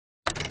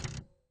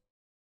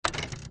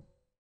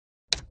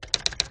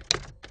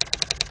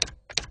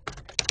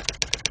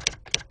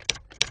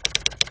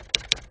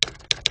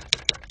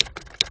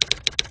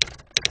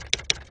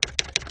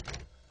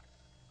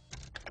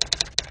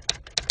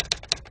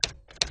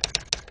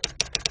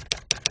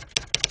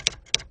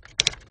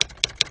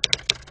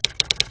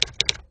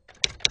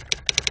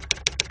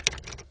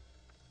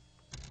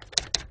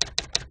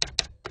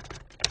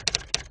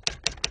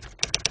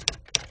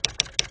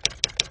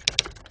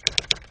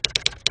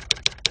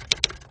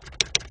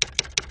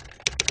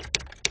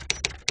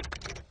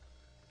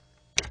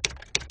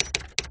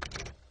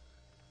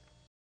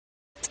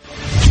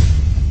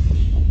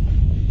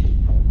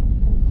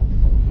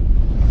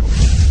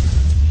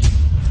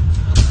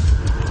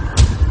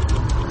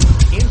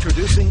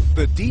Introducing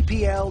the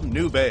DPL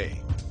Nuvei.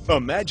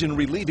 Imagine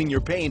relieving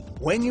your pain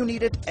when you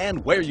need it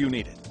and where you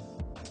need it.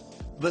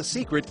 The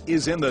secret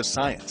is in the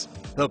science.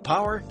 The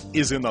power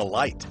is in the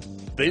light.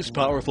 This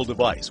powerful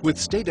device with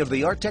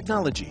state-of-the-art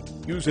technology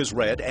uses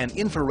red and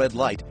infrared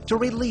light to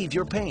relieve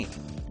your pain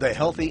the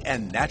healthy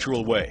and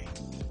natural way.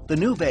 The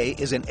Nuvei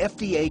is an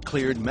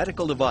FDA-cleared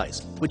medical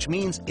device, which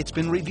means it's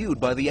been reviewed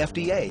by the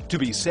FDA to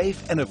be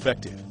safe and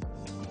effective.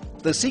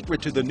 The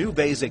secret to the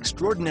Nuvei's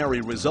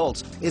extraordinary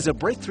results is a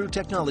breakthrough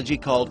technology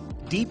called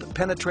deep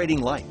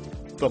penetrating light.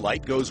 The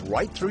light goes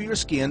right through your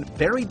skin,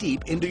 very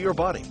deep into your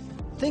body.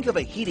 Think of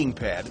a heating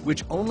pad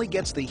which only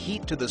gets the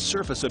heat to the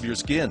surface of your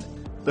skin.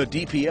 The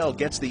DPL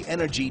gets the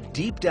energy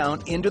deep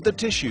down into the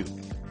tissue,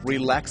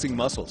 relaxing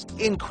muscles,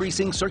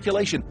 increasing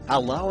circulation,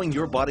 allowing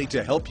your body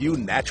to help you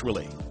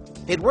naturally.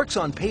 It works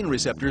on pain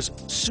receptors,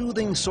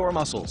 soothing sore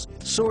muscles,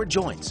 sore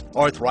joints,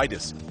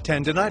 arthritis,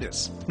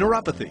 tendinitis,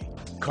 neuropathy,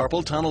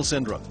 carpal tunnel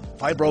syndrome,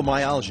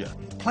 fibromyalgia,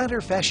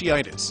 plantar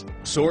fasciitis,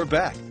 sore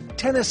back,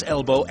 tennis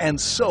elbow, and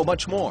so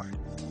much more.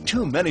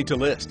 Too many to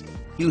list.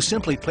 You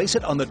simply place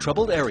it on the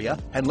troubled area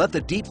and let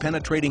the deep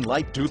penetrating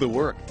light do the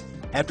work.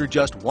 After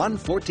just one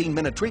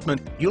 14-minute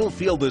treatment, you'll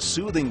feel the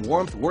soothing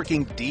warmth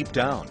working deep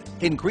down,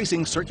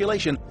 increasing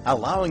circulation,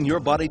 allowing your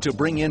body to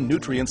bring in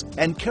nutrients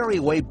and carry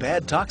away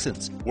bad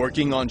toxins,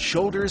 working on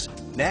shoulders,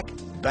 neck,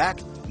 back,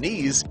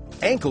 knees,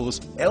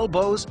 ankles,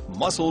 elbows,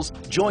 muscles,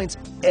 joints,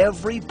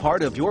 every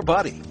part of your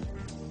body.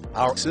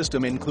 Our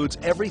system includes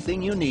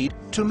everything you need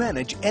to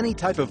manage any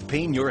type of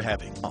pain you're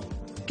having.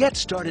 Get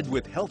started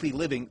with healthy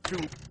living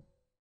through